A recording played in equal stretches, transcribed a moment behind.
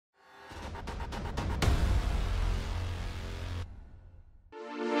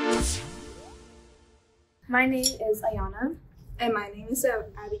My name is Ayana. And my name is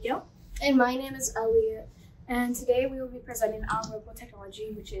Abigail. And my name is Elliot. And today we will be presenting our wearable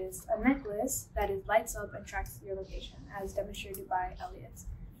technology, which is a necklace that lights up and tracks your location, as demonstrated by Elliot.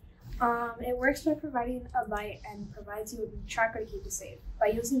 It works by providing a light and provides you a tracker to keep you safe. By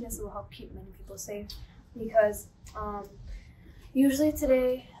using this, it will help keep many people safe because usually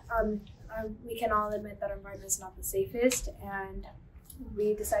today we can all admit that our environment is not the safest, and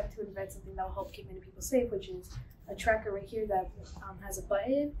we decided to invent something that will help keep many people safe, which is a tracker right here that has a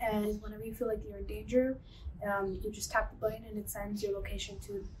button, and whenever you feel like you're in danger, you just tap the button and it sends your location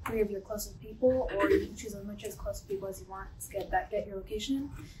to 3 of your closest people, or you can choose as much as close people as you want to get your location.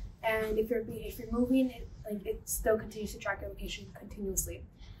 And if you're moving, it still continues to track your location continuously.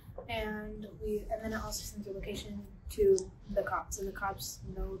 And then it also sends your location to the cops, and the cops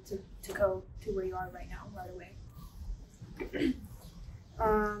know to go to where you are right now, right away.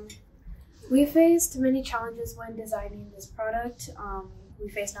 We faced many challenges when designing this product. We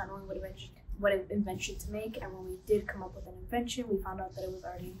faced not knowing what invention to make, and when we did come up with an invention, we found out that it was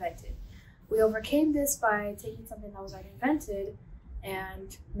already invented. We overcame this by taking something that was already invented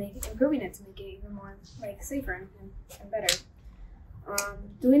and improving it to make it even more safer and better.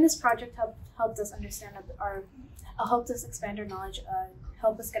 Doing this project helped us understand helped us expand our knowledge,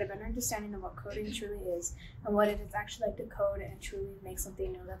 help us get a better understanding of what coding truly is and what it is actually like to code and truly make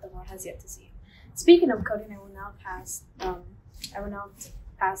something new that the world has yet to see. Speaking of coding, I will now pass the I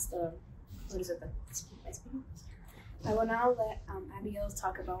will now let Abigail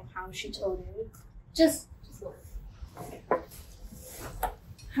talk about how she coded. Just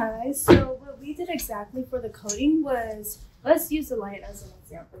Hi, so what we did exactly for the coding was, let's use the light as an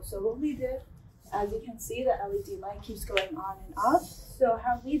example. So what we did, as you can see, the LED light keeps going on and off. So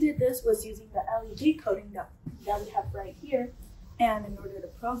how we did this was using the LED coding that we have right here. And in order to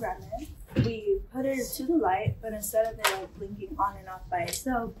program it, we put it to the light, but instead of it blinking on and off by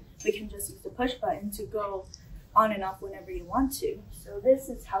itself, we can just use the push button to go on and off whenever you want to. So this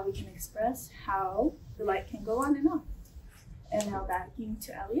is how we can express how the light can go on and off. And now back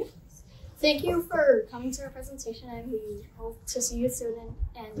to Elliot. thank you for coming to our presentation, and we hope to see you soon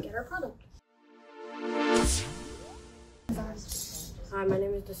and get our product. Hi, my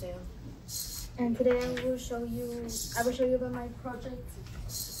name is Deseo. And today I will show you about my project.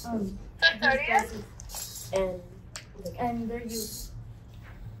 And their use.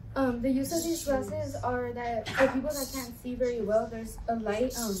 The use of these glasses are that for people that can't see very well, there's a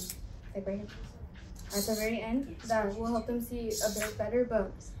light like right here at the very end that will help them see a bit better,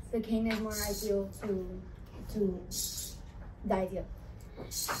 but the cane is more ideal to the idea.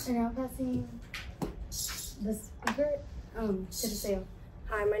 And now passing the speaker to Deseo.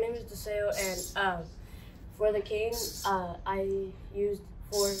 Hi, my name is Deseo, and for the cane, I used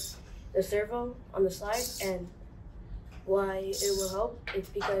for the servo on the slide, and why it will help is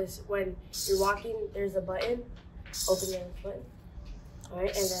because when you're walking, there's a button, open the button, all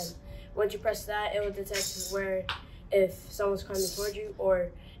right, and then once you press that, it will detect if someone's coming towards you or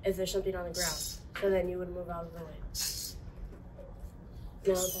if there's something on the ground, so then you would move out of the way.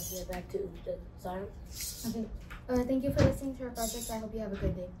 Now I'm passing it back to the Zion. Okay. Thank you for listening to our project. I hope you have a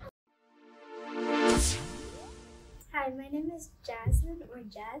good day. Hi, my name is Jasmine, or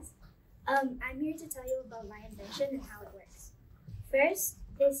Jazz. I'm here to tell you about my invention and how it works. First,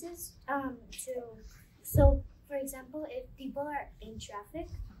 this is so for example, if people are in traffic,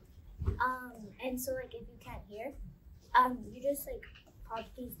 and so if you can't hear, you just pop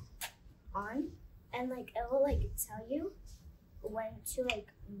these on, and it will tell you when to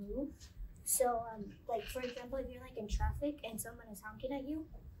move. So for example, if you're in traffic and someone is honking at you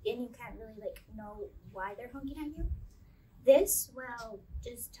and you can't really know why they're honking at you, this will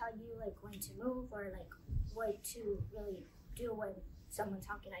just tell you when to move or what to really do when someone's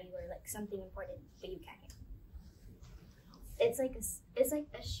honking at you or something important but you can't hear. It's a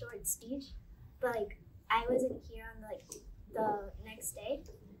short speech, but I wasn't here on the next day,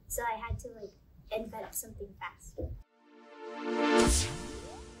 so I had to invent something fast.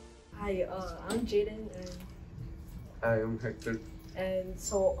 Hi, I'm Jaden, and Hi, I'm Hector. And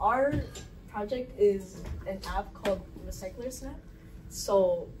so our project is an app called RecyclerSnap.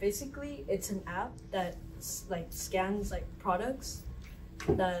 So basically, it's an app that scans products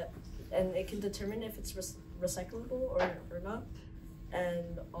and it can determine if it's recyclable or not.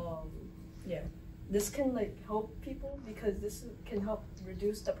 And yeah, this can help people because this can help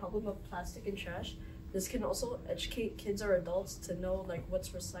reduce the problem of plastic and trash. This can also educate kids or adults to know what's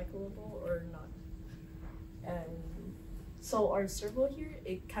recyclable or not. And so our servo here,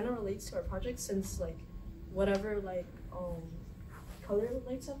 it kind of relates to our project since whatever color it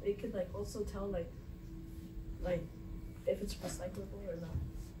lights up, it could also tell like if it's recyclable or not.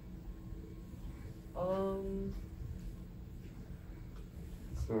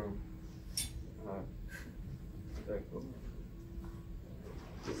 So, recycle.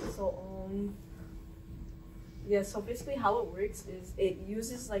 Yeah, so basically how it works is it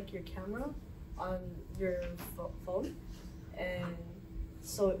uses like your camera on your phone, and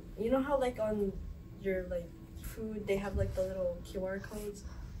so you know how like on your like food they have like the little QR codes.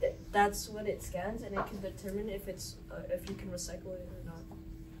 That's what it scans, and it can determine if it's if you can recycle it or not.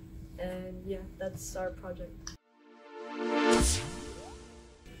 And yeah, that's our project.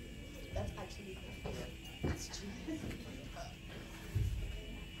 That's actually cool.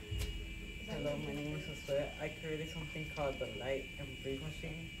 Hello, my name is Josue. I created something called the light and breathe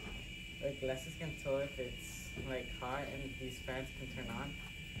machine. The glasses can tell if it's like hot, and these fans can turn on.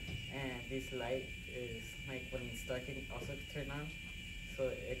 And this light is like when it's dark, it also can turn on. So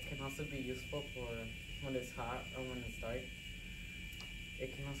it can also be useful for when it's hot or when it's dark.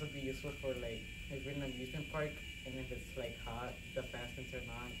 It can also be useful for like if you're in an amusement park, and if it's like hot, the fans can turn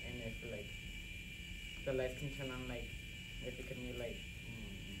on, and if like the lights can turn on, like if it can be like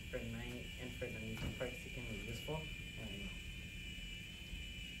for night and for the amusement parks, it can be useful.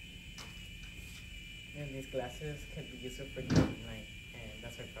 And these glasses can be useful for day and night, and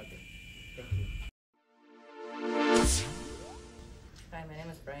that's our project. Thank you. Hi, my name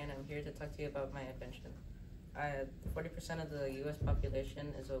is Brian. I'm here to talk to you about my invention. 40% of the U.S.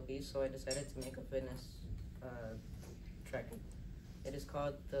 population is obese, so I decided to make a fitness tracker. It is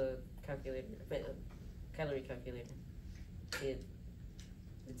called the Calorie Calculator. It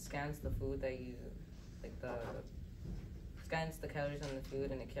scans the food that you scans the calories on the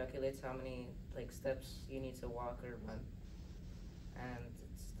food, and it calculates how many like steps you need to walk or run. And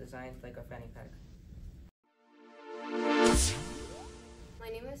it's designed like a fanny pack. My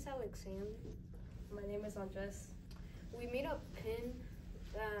name is Alexander. My name is Andres. We made a pin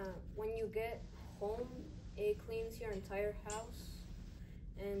that when you get home, it cleans your entire house.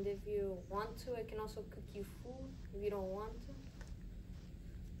 And if you want to, it can also cook you food if you don't want to.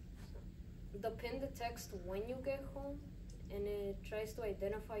 The pin detects when you get home, and it tries to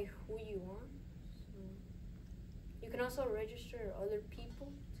identify who you are. So you can also register other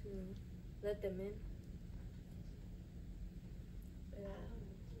people to let them in. Yeah,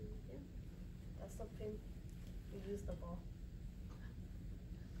 that's the pin. You use the ball.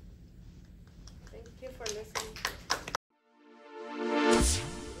 Thank you for listening.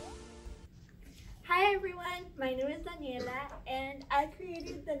 Hi everyone, my name is Daniela, and I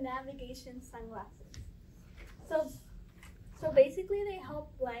created the navigation sunglasses. So basically they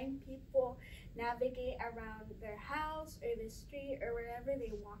help blind people navigate around their house or the street or wherever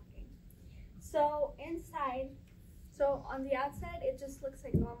they're walking. So on the outside it just looks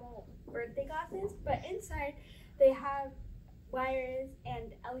like normal birthday glasses, but inside they have wires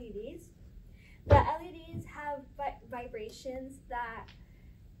and LEDs. The LEDs have vibrations that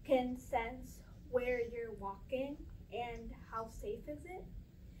can sense where you're walking and how safe is it.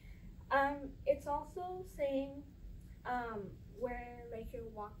 It's also saying where like you're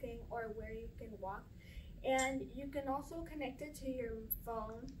walking or where you can walk, and you can also connect it to your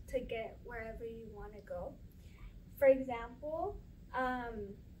phone to get wherever you want to go. For example,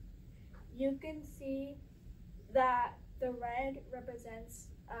 you can see that the red represents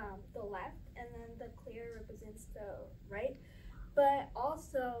the left, and then the clear represents the right, but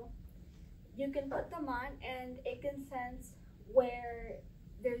also you can put them on and it can sense where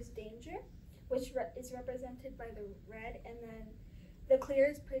there's danger, which is represented by the red, and then the clear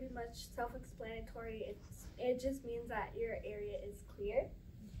is pretty much self-explanatory. It just means that your area is clear.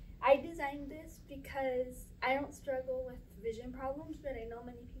 I designed this because I don't struggle with vision problems, but I know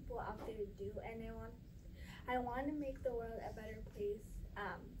many people out there do, and I want to make the world a better place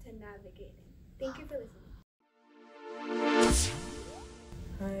to navigate in. Thank you for listening.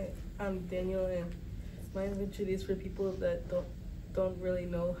 Hi, I'm Daniel, and my invention is for people that don't really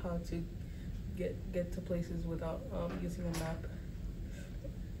know how to get to places without using a map.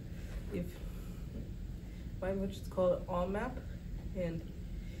 My invention is called On Map, and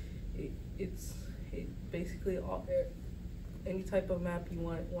it's basically any type of map you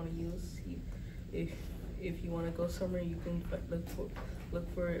want to use. If you want to go somewhere, you can look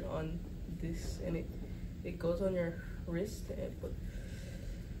for it on this, and it goes on your wrist,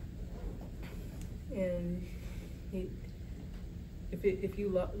 and if you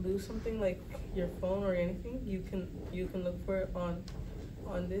lose something like your phone or anything, you can look for it on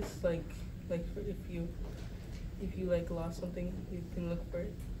this, like if you like lost something, you can look for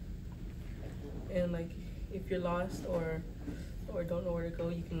it. And like if you're lost or don't know where to go,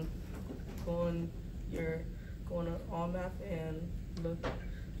 you can go on your go on an all map and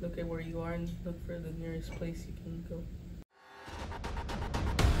look at where you are and look for the nearest place you can go.